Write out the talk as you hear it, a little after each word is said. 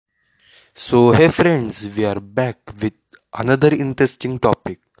So, hey friends, we are back with another interesting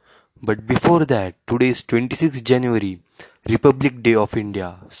topic. But before that, today is 26th January, Republic Day of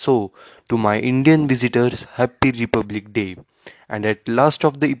India. So, to my Indian visitors, Happy Republic Day. And at last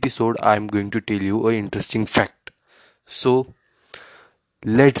of the episode, I am going to tell you an interesting fact. So,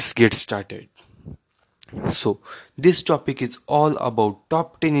 let's get started. So, this topic is all about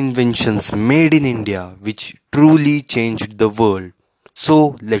top 10 inventions made in India which truly changed the world.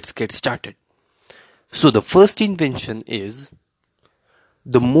 So, let's get started. So, the first invention is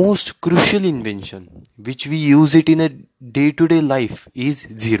the most crucial invention which we use it in a day to day life is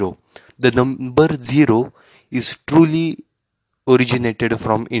zero. The number zero is truly originated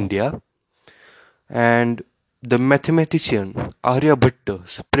from India, and the mathematician Aryabhatta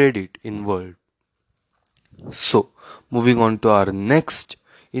spread it in world. So, moving on to our next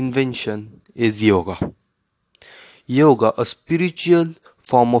invention is yoga. Yoga, a spiritual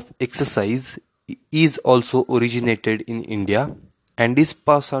form of exercise, is also originated in India and is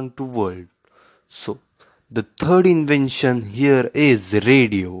passed on to world. So, the third invention here is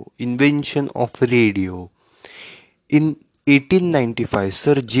radio, invention of radio. In 1895,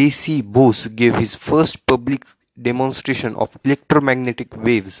 Sir J.C. Bose gave his first public demonstration of electromagnetic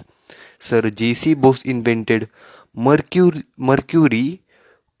waves. Sir J.C. Bose invented mercury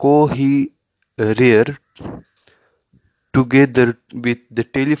coherer together with the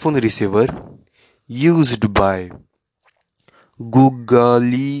telephone receiver used by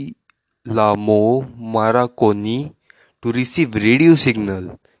Guglielmo Marconi to receive radio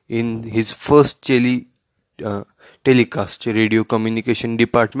signal in his first uh, telecast radio communication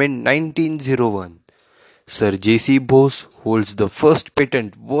department 1901. Sir J.C. Bose holds the first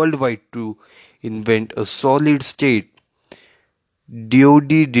patent worldwide to invent a solid state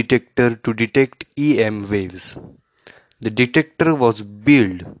diode detector to detect EM waves. The detector was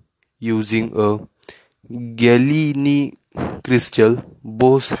built using a Gallieni crystal.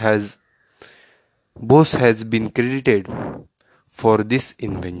 Bose has been credited for this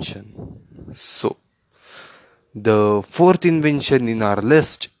invention. So, the fourth invention in our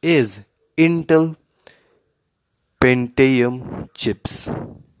list is Intel Pentium chips.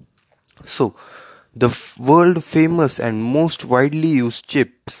 So, the world famous and most widely used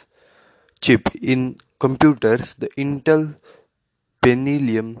chip in computers, the Intel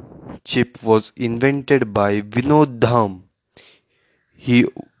Pentium chip was invented by Vinod Dham. He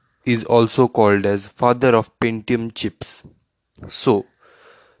is also called as father of Pentium chips. So,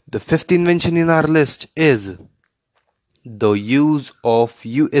 the fifth invention in our list is the use of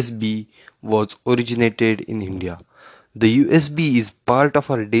USB was originated in India. The USB is part of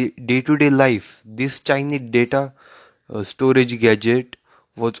our day-to-day life. This tiny data storage gadget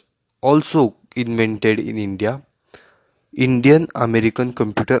was also invented in India. Indian American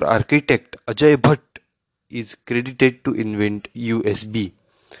computer architect Ajay Bhatt is credited to invent USB,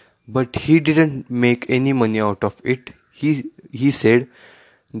 but he didn't make any money out of it. He said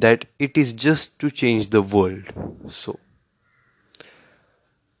that it is just to change the world. So,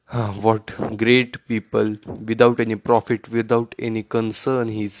 what great people without any profit, without any concern,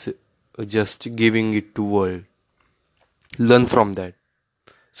 he's just giving it to world. Learn from that.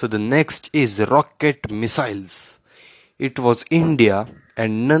 So the next is rocket missiles. It was India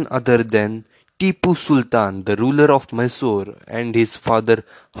and none other than Tipu Sultan, the ruler of Mysore, and his father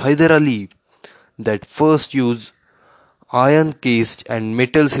Hyder Ali that first used iron cased and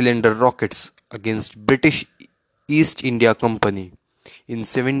metal cylinder rockets against British East India Company in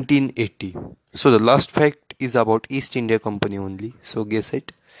 1780. So the last fact is about East India Company only. So guess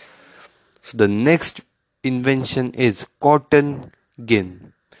it. So the next invention is cotton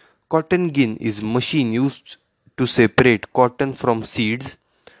gin. Cotton gin is machine used to separate cotton from seeds.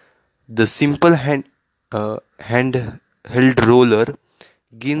 The simple handheld roller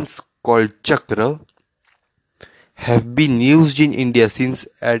gins called chakra have been used in India since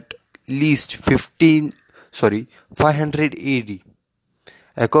at least 500 AD,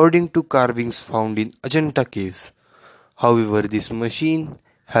 according to carvings found in Ajanta caves. However, this machine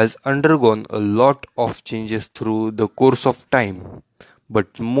has undergone a lot of changes through the course of time,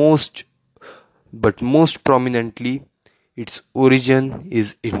 but most prominently, its origin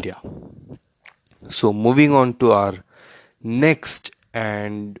is India. So, moving on to our next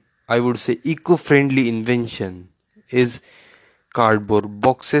and I would say eco friendly invention is cardboard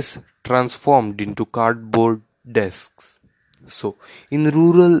boxes transformed into cardboard desks. So, in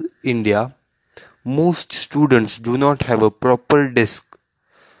rural India, most students do not have a proper desk,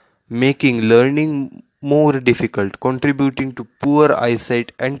 making learning more difficult, contributing to poor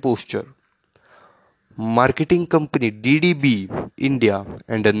eyesight and posture. marketing company DDB India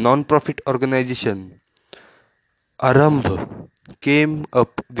and a non-profit organization Arambh came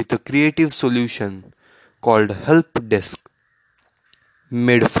up with a creative solution called Help Desk,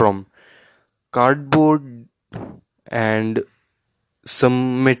 made from cardboard and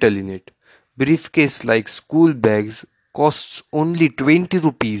some metal in it. Briefcase like school bags costs only 20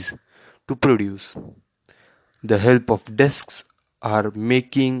 rupees to produce. The help of desks are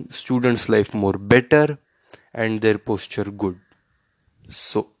making students' life more better and their posture good.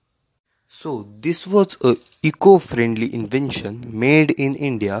 So, so this was a eco-friendly invention made in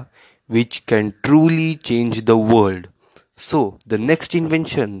India which can truly change the world. So the next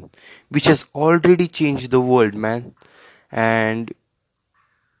invention which has already changed the world, man, and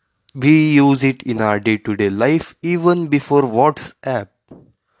we use it in our day-to-day life even before WhatsApp.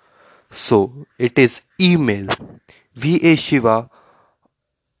 So it is email. V.A. Shiva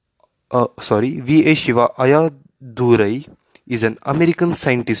V.A. Shiva Ayadurai is an American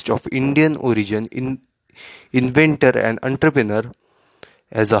scientist of Indian origin, inventor and entrepreneur.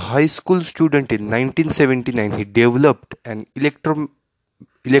 As a high school student in 1979, he developed an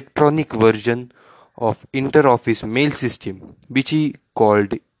electronic version of inter-office mail system, which he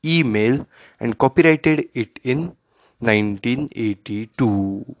called email, and copyrighted it in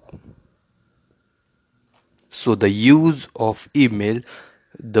 1982. So the use of email,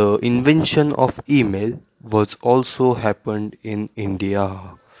 the invention of email was also happened in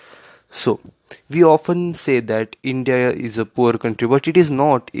India. So we often say that India is a poor country, but it is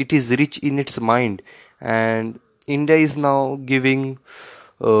not. It is rich in its mind, and India is now giving.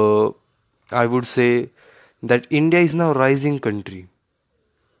 I would say that India is now rising country,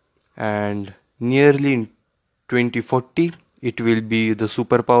 and nearly in 2040 it will be the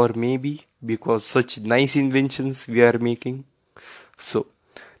superpower maybe because such nice inventions we are making. So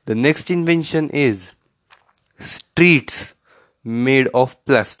the next invention is streets made of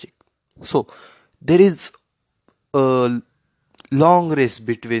plastic. So there is a long race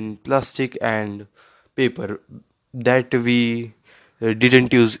between plastic and paper that we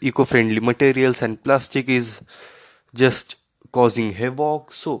didn't use eco-friendly materials, and plastic is just causing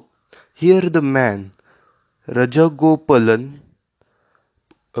havoc. So here the man Rajagopalan,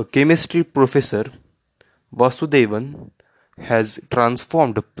 a chemistry professor, Vasudevan, has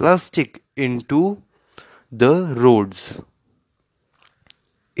transformed plastic into the roads.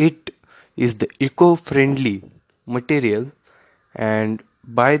 It is the eco-friendly material, and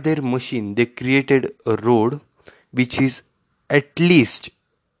by their machine they created a road which is at least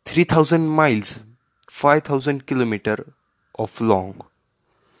 3000 miles, 5000 kilometer of long,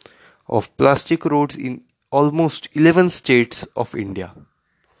 of plastic roads in almost 11 states of India.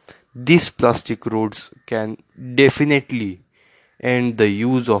 These plastic roads can definitely end the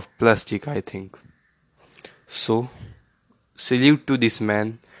use of plastic, I think. So, salute to this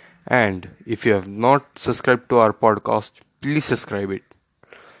man. And if you have not subscribed to our podcast, please subscribe it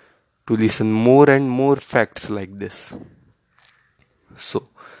to listen more and more facts like this. So,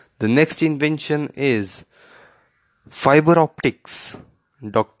 the next invention is fiber optics.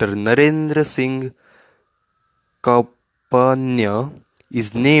 Dr. Narendra Singh Kapania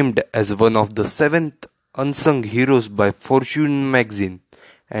is named as one of the seventh unsung heroes by Fortune magazine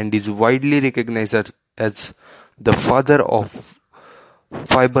and is widely recognized as the father of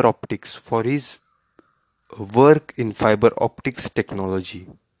fiber optics for his work in fiber optics technology.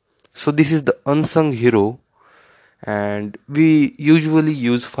 So this is the unsung hero, and we usually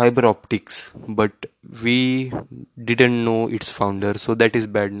use fiber optics, but we didn't know its founder, so that is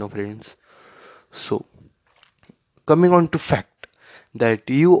bad, no friends. So coming on to fact that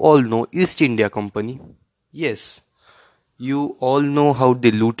you all know East India Company. Yes, you all know how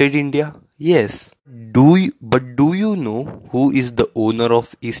they looted India. Yes. Do you know who is the owner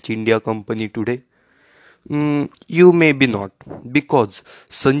of East India Company today? You may be not, because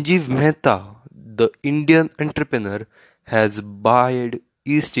Sanjeev Mehta, the Indian entrepreneur, has bought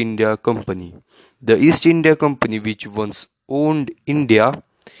East India Company. The East India Company, which once owned India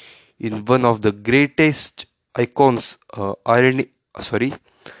in one of the greatest icons,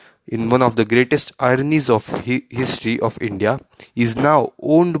 in one of the greatest ironies of history of India, is now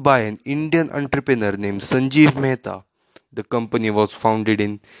owned by an Indian entrepreneur named Sanjeev Mehta. The company was founded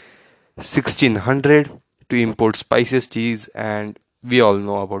in 1600 to import spices, cheese, and we all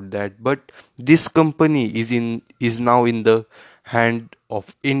know about that. But this company is now in the hand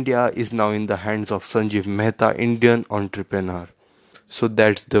of India, is now in the hands of Sanjeev Mehta, Indian entrepreneur. So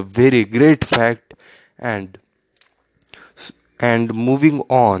that's the very great fact. And moving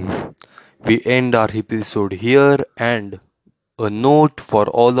on, we end our episode here, and a note for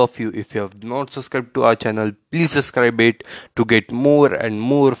all of you, if you have not subscribed to our channel, please subscribe it to get more and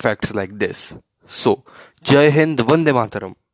more facts like this. So, Jai Hind, Vande Mataram.